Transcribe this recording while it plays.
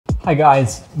Hi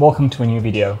guys, welcome to a new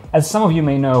video. As some of you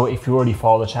may know if you already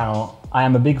follow the channel, I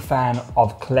am a big fan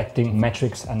of collecting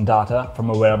metrics and data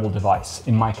from a wearable device,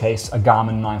 in my case a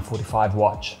Garmin 945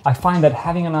 watch. I find that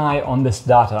having an eye on this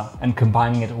data and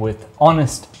combining it with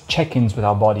honest check-ins with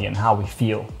our body and how we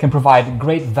feel can provide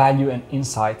great value and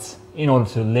insights in order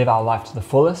to live our life to the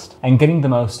fullest and getting the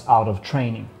most out of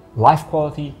training, life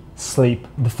quality, sleep,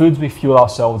 the foods we fuel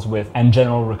ourselves with, and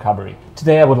general recovery.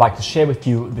 Today I would like to share with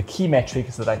you the key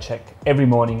metrics that I check every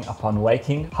morning upon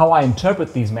waking, how I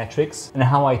interpret these metrics, and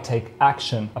how I take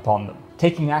action upon them.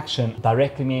 Taking action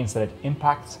directly means that it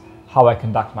impacts how I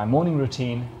conduct my morning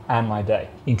routine and my day,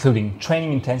 including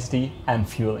training intensity and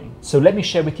fueling. So let me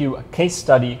share with you a case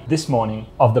study this morning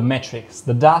of the metrics,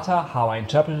 the data, how I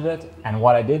interpreted it, and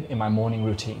what I did in my morning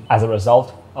routine as a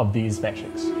result of these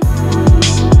metrics.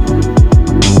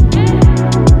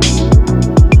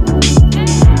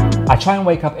 I try and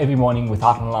wake up every morning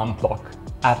without an alarm clock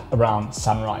at around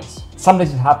sunrise. Some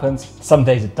days it happens, some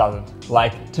days it doesn't.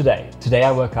 Like today. Today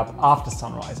I woke up after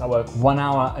sunrise. I woke 1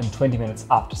 hour and 20 minutes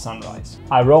after sunrise.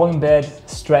 I roll in bed,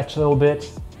 stretch a little bit,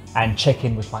 and check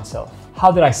in with myself. How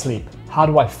did I sleep? How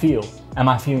do I feel? Am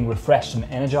I feeling refreshed and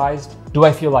energized? Do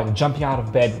I feel like jumping out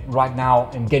of bed right now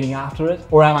and getting after it?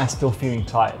 Or am I still feeling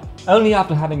tired? Only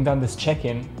after having done this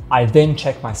check-in, I then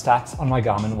check my stats on my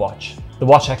Garmin watch. The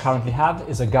watch I currently have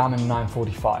is a Garmin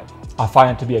 945. I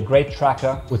find it to be a great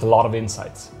tracker with a lot of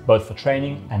insights, both for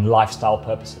training and lifestyle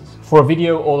purposes. For a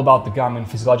video all about the Garmin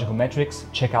physiological metrics,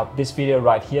 check out this video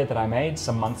right here that I made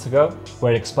some months ago,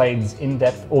 where it explains in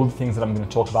depth all the things that I'm going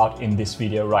to talk about in this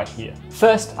video right here.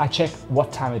 First, I check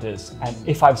what time it is and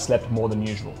if I've slept more than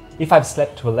usual. If I've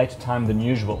slept to a later time than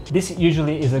usual, this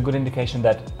usually is a good indication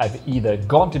that I've either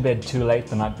gone to bed too late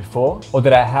the night before or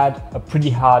that I had a pretty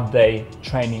hard day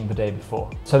training the day before,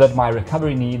 so that my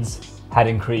recovery needs had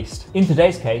increased. In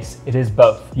today's case, it is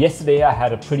both. Yesterday I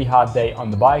had a pretty hard day on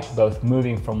the bike, both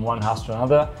moving from one house to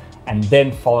another and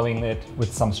then following it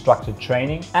with some structured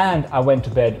training, and I went to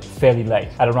bed fairly late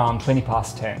at around 20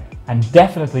 past 10. And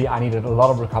definitely I needed a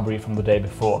lot of recovery from the day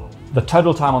before. The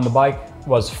total time on the bike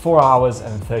was 4 hours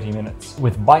and 30 minutes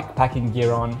with bike packing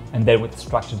gear on and then with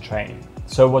structured training.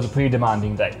 So it was a pretty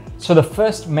demanding day. So the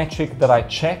first metric that I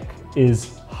check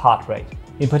is heart rate.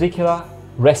 In particular,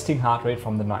 resting heart rate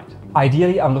from the night.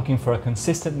 Ideally, I'm looking for a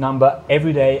consistent number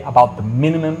every day about the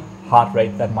minimum heart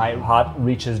rate that my heart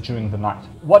reaches during the night.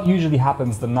 What usually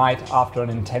happens the night after an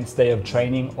intense day of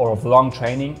training or of long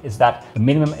training is that the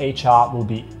minimum HR will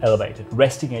be elevated.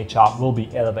 Resting HR will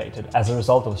be elevated as a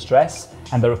result of stress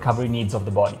and the recovery needs of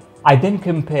the body. I then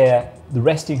compare the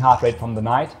resting heart rate from the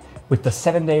night with the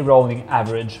 7-day rolling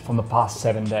average from the past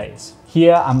 7 days.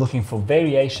 Here I'm looking for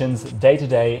variations day to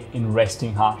day in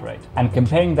resting heart rate and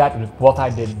comparing that with what I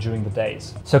did during the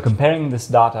days. So comparing this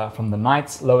data from the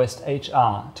night's lowest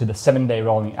HR to the 7-day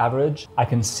rolling average, I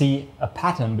can see a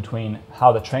pattern between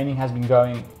how the training has been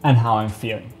going and how I'm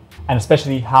feeling, and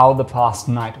especially how the past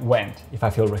night went, if I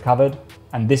feel recovered,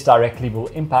 and this directly will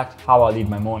impact how I lead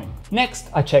my morning. Next,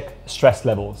 I check stress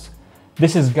levels.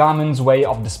 This is Garmin's way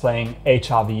of displaying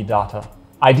HRV data.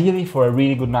 Ideally, for a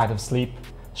really good night of sleep,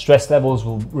 stress levels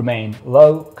will remain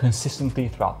low consistently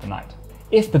throughout the night.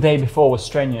 If the day before was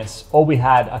strenuous or we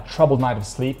had a troubled night of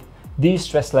sleep, these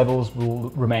stress levels will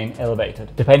remain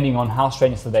elevated, depending on how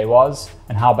strenuous the day was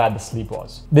and how bad the sleep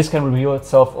was. This can reveal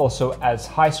itself also as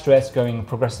high stress going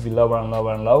progressively lower and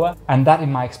lower and lower, and that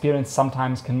in my experience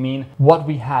sometimes can mean what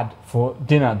we had for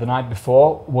dinner the night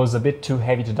before was a bit too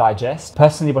heavy to digest.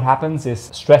 Personally, what happens is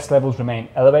stress levels remain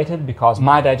elevated because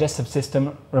my digestive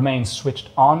system remains switched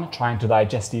on trying to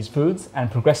digest these foods, and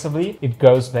progressively it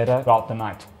goes better throughout the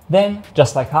night. Then,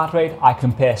 just like heart rate, I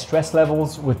compare stress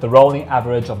levels with the rolling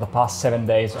average of the past 7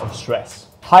 days of stress.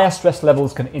 Higher stress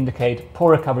levels can indicate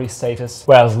poor recovery status,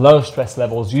 whereas low stress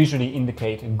levels usually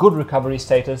indicate good recovery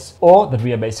status, or that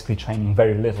we are basically training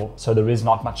very little, so there is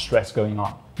not much stress going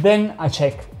on. Then I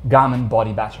check Garmin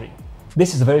body battery.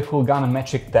 This is a very cool Garmin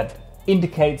metric that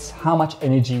indicates how much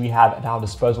energy we have at our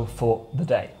disposal for the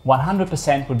day.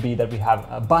 100% would be that we have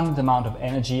an abundant amount of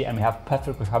energy and we have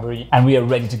perfect recovery and we are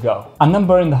ready to go. A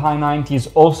number in the high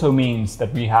 90s also means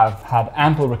that we have had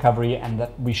ample recovery and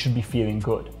that we should be feeling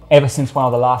good. Ever since one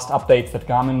of the last updates that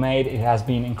Garmin made, it has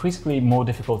been increasingly more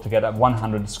difficult to get a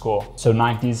 100 score, so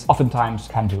 90s oftentimes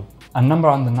can do. A number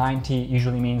under 90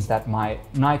 usually means that my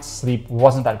night's sleep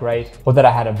wasn't that great, or that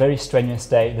I had a very strenuous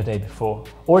day the day before.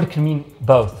 Or it can mean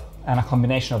both, and a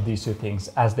combination of these two things,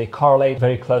 as they correlate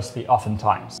very closely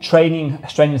oftentimes. Training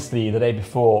strenuously the day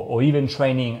before, or even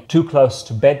training too close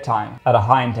to bedtime at a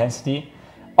high intensity,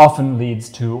 often leads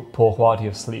to poor quality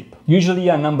of sleep. Usually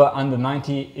a number under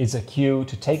 90 is a cue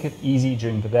to take it easy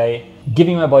during the day.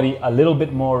 Giving my body a little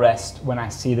bit more rest when I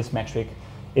see this metric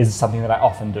is something that I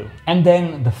often do. And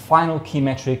then the final key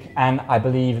metric, and I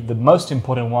believe the most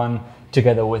important one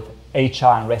together with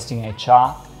HR and resting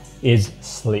HR, is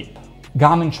sleep.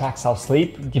 Garmin tracks our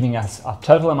sleep, giving us a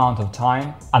total amount of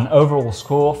time, an overall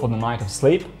score for the night of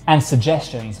sleep, and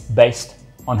suggestions based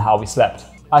on how we slept.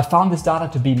 I found this data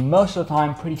to be most of the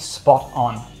time pretty spot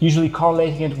on. Usually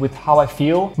correlating it with how I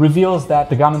feel reveals that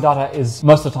the Garmin data is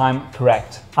most of the time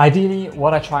correct. Ideally,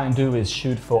 what I try and do is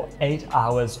shoot for 8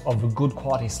 hours of good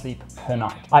quality sleep per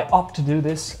night. I opt to do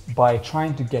this by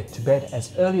trying to get to bed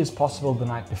as early as possible the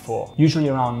night before, usually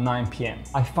around 9 p.m.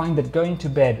 I find that going to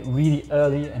bed really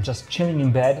early and just chilling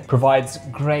in bed provides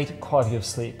great quality of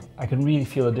sleep. I can really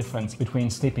feel a difference between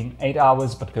sleeping 8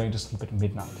 hours but going to sleep at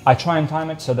midnight. I try and time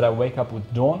it so that I wake up with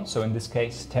dawn, so in this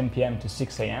case 10 p.m. to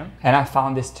 6 a.m. and I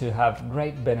found this to have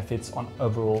great benefits on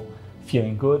overall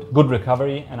feeling good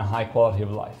recovery, and a high quality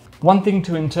of life. One thing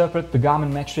to interpret the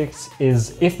Garmin metrics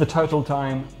is if the total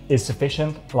time is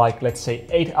sufficient, like let's say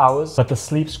 8 hours, but the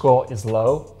sleep score is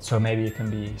low, so maybe it can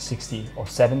be 60 or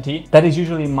 70. That is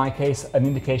usually in my case an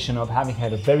indication of having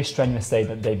had a very strenuous day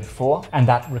the day before, and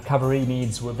that recovery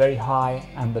needs were very high,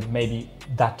 and that maybe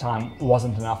that time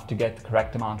wasn't enough to get the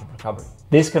correct amount of recovery.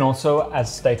 This can also,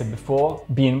 as stated before,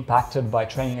 be impacted by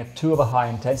training at too high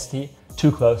intensity,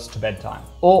 too close to bedtime.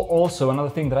 Or also another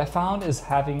thing that I found is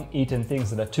having eaten things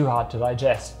that are too hard to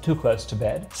digest too close to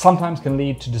bed sometimes can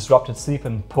lead to disrupted sleep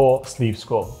and poor sleep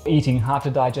score. Eating hard to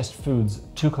digest foods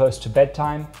too close to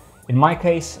bedtime, in my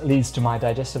case, leads to my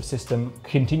digestive system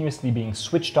continuously being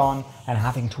switched on and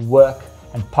having to work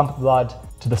and pump blood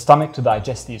to the stomach to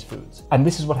digest these foods. And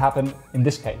this is what happened in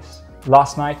this case.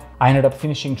 Last night, I ended up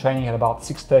finishing training at about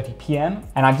 6:30 p.m.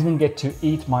 and I didn't get to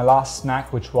eat my last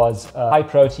snack, which was a high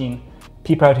protein,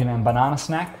 pea protein and banana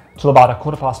snack, till about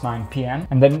 9:15 p.m.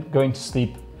 and then going to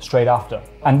sleep straight after.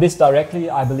 And this directly,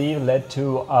 I believe, led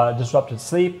to disrupted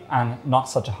sleep and not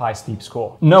such a high sleep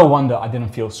score. No wonder I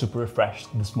didn't feel super refreshed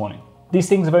this morning. These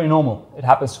things are very normal. It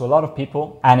happens to a lot of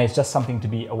people and it's just something to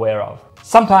be aware of.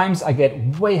 Sometimes I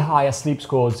get way higher sleep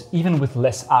scores even with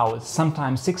less hours.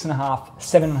 Sometimes 6.5,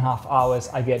 7.5 hours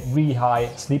I get really high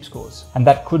sleep scores. And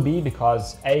that could be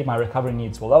because A, my recovery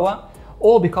needs were lower,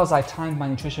 or because I timed my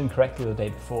nutrition correctly the day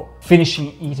before.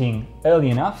 Finishing eating early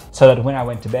enough so that when I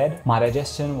went to bed, my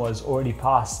digestion was already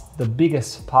past the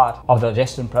biggest part of the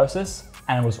digestion process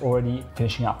and was already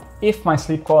finishing up. If my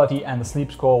sleep quality and the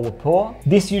sleep score were poor,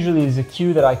 this usually is a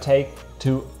cue that I take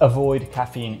to avoid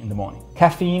caffeine in the morning.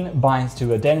 Caffeine binds to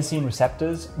adenosine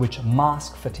receptors which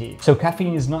mask fatigue. So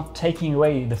caffeine is not taking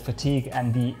away the fatigue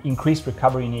and the increased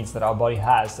recovery needs that our body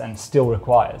has and still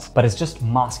requires, but it's just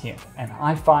masking it. And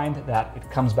I find that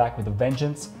it comes back with a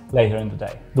vengeance later in the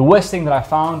day. The worst thing that I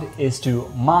found is to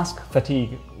mask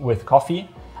fatigue with coffee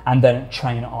and then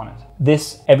train on it.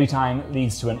 This every time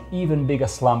leads to an even bigger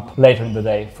slump later in the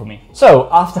day for me. So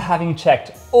after having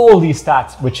checked all these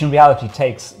stats, which in reality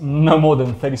takes no more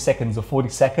than 30 seconds or 40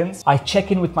 seconds, I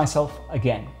check in with myself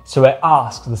again. So I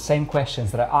ask the same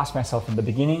questions that I asked myself in the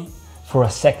beginning for a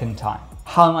second time.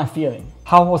 How am I feeling?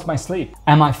 How was my sleep?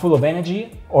 Am I full of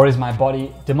energy, or is my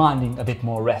body demanding a bit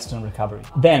more rest and recovery?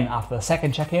 Then after the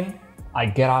second check-in, I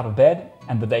get out of bed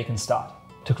and the day can start.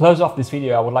 To close off this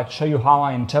video, I would like to show you how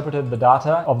I interpreted the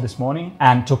data of this morning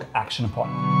and took action upon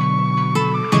it.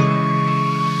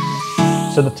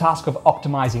 So the task of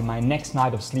optimizing my next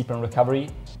night of sleep and recovery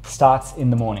starts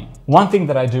in the morning. One thing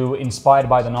that I do, inspired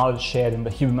by the knowledge shared in the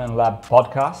Human Lab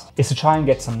podcast, is to try and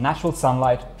get some natural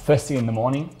sunlight first thing in the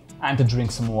morning and to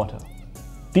drink some water.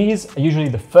 These are usually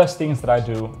the first things that I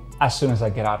do as soon as I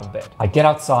get out of bed. I get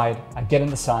outside, I get in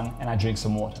the sun, and I drink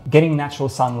some water. Getting natural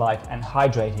sunlight and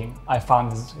hydrating, I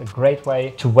found is a great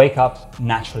way to wake up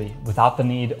naturally without the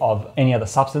need of any other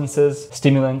substances,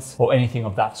 stimulants, or anything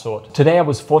of that sort. Today I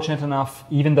was fortunate enough,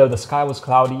 even though the sky was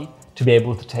cloudy, to be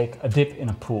able to take a dip in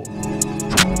a pool.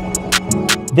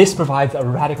 This provides a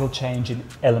radical change in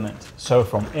element, so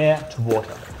from air to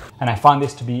water. And I find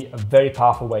this to be a very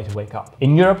powerful way to wake up.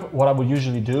 In Europe, what I would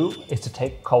usually do is to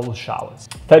take cold showers.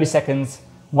 30 seconds,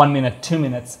 1 minute, 2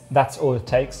 minutes, that's all it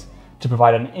takes to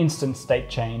provide an instant state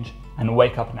change and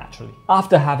wake up naturally.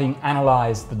 After having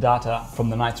analyzed the data from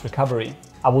the night's recovery,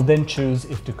 I will then choose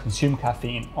if to consume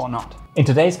caffeine or not. In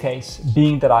today's case,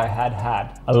 being that I had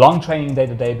had a long training day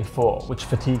the day before, which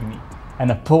fatigued me,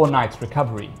 and a poor night's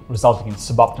recovery, resulting in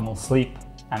suboptimal sleep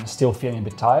and still feeling a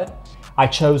bit tired, I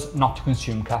chose not to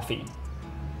consume caffeine.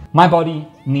 My body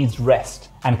needs rest,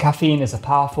 and caffeine is a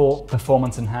powerful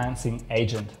performance-enhancing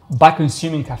agent. By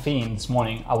consuming caffeine this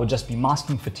morning, I would just be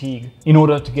masking fatigue in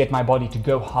order to get my body to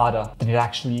go harder than it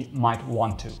actually might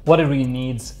want to. What it really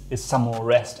needs is some more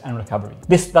rest and recovery.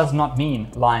 This does not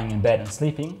mean lying in bed and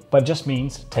sleeping, but it just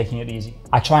means taking it easy.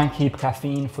 I try and keep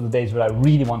caffeine for the days where I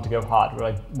really want to go hard,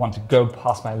 where I want to go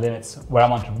past my limits, where I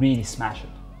want to really smash it,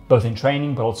 both in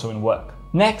training but also in work.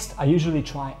 Next, I usually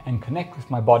try and connect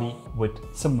with my body with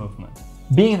some movement.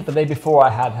 Being that the day before I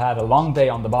had a long day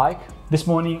on the bike, this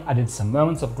morning I did some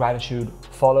moments of gratitude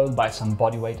followed by some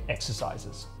bodyweight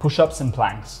exercises, push-ups and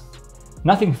planks.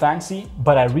 Nothing fancy,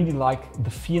 but I really like the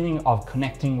feeling of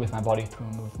connecting with my body through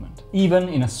movement, even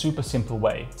in a super simple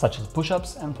way, such as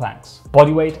push-ups and planks.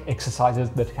 Bodyweight exercises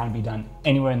that can be done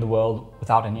anywhere in the world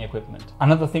without any equipment.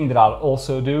 Another thing that I'll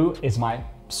also do is my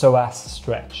psoas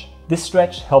stretch. This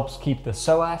stretch helps keep the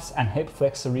psoas and hip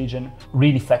flexor region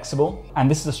really flexible,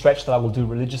 and this is a stretch that I will do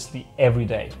religiously every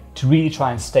day to really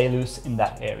try and stay loose in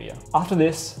that area. After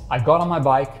this, I got on my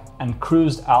bike and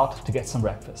cruised out to get some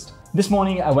breakfast. This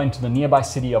morning I went to the nearby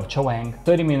city of Choang,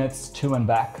 30 minutes to and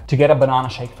back, to get a banana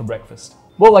shake for breakfast.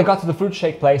 Well, I got to the fruit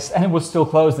shake place and it was still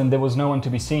closed and there was no one to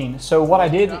be seen. So what I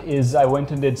did is I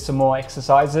went and did some more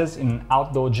exercises in an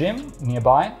outdoor gym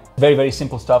nearby. Very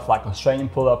simple stuff like Australian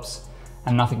pull-ups,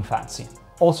 and nothing fancy.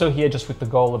 Also here just with the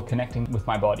goal of connecting with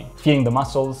my body, feeling the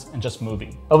muscles and just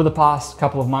moving. Over the past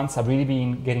couple of months, I've really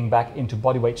been getting back into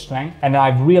bodyweight strength, and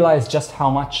I've realized just how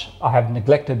much I have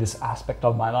neglected this aspect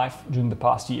of my life during the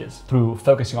past years through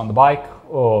focusing on the bike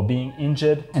or being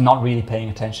injured and not really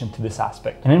paying attention to this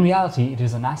aspect. And in reality, it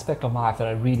is an aspect of my life that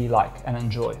I really like and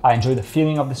enjoy. I enjoy the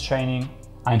feeling of this training.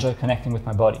 I enjoy connecting with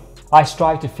my body. I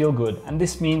strive to feel good, and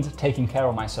this means taking care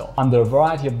of myself under a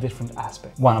variety of different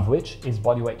aspects, one of which is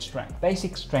bodyweight strength,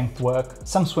 basic strength work,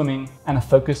 some swimming, and a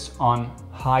focus on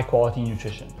high quality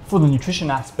nutrition. For the nutrition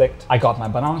aspect, I got my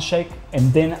banana shake,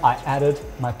 and then I added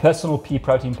my personal pea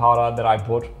protein powder that I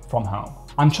bought from home.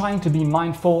 I'm trying to be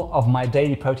mindful of my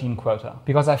daily protein quota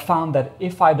because I found that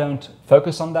if I don't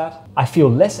focus on that, I feel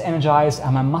less energized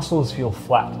and my muscles feel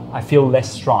flat. I feel less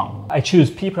strong. I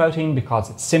choose pea protein because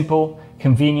it's simple,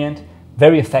 convenient,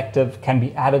 very effective, can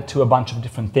be added to a bunch of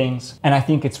different things, and I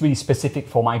think it's really specific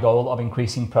for my goal of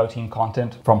increasing protein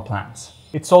content from plants.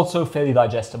 It's also fairly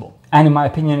digestible, and in my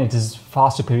opinion it is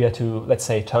far superior to, let's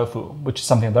say, tofu, which is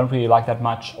something I don't really like that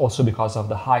much, also because of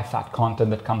the high fat content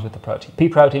that comes with the protein. Pea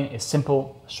protein is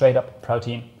simple, straight up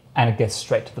protein, and it gets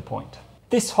straight to the point.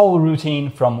 This whole routine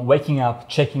from waking up,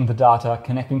 checking the data,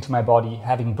 connecting to my body,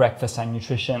 having breakfast and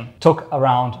nutrition took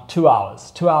around 2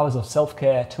 hours. 2 hours of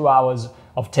self-care, 2 hours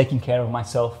of taking care of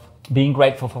myself, being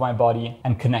grateful for my body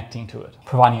and connecting to it,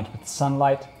 providing it with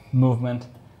sunlight, movement,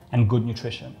 and good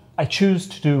nutrition. I choose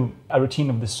to do a routine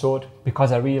of this sort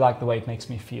because I really like the way it makes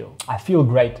me feel. I feel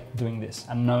great doing this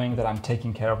and knowing that I'm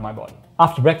taking care of my body.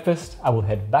 After breakfast, I will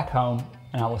head back home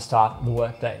and I will start the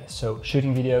work day, so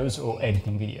shooting videos or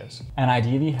editing videos, and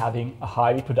ideally having a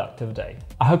highly productive day.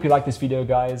 I hope you like this video,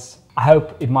 guys. I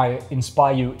hope it might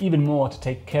inspire you even more to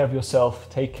take care of yourself,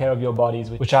 take care of your bodies,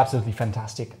 which are absolutely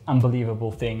fantastic,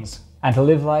 unbelievable things, and to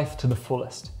live life to the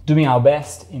fullest, doing our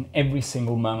best in every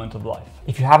single moment of life.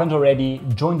 If you haven't already,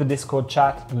 join the Discord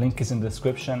chat, the link is in the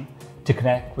description, to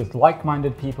connect with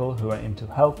like-minded people who are into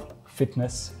health,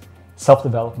 fitness,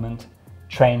 self-development,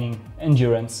 training,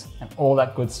 endurance, and all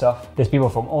that good stuff. There's people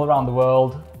from all around the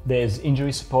world. There's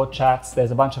injury support chats.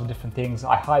 There's a bunch of different things.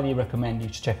 I highly recommend you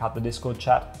to check out the Discord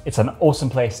chat. It's an awesome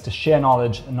place to share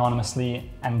knowledge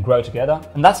anonymously and grow together.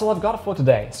 And that's all I've got for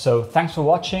today. So thanks for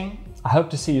watching. I hope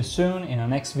to see you soon in our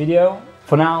next video.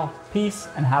 For now, peace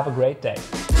and have a great day.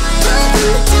 We'll be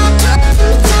right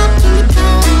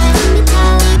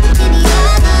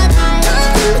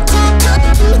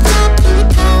back.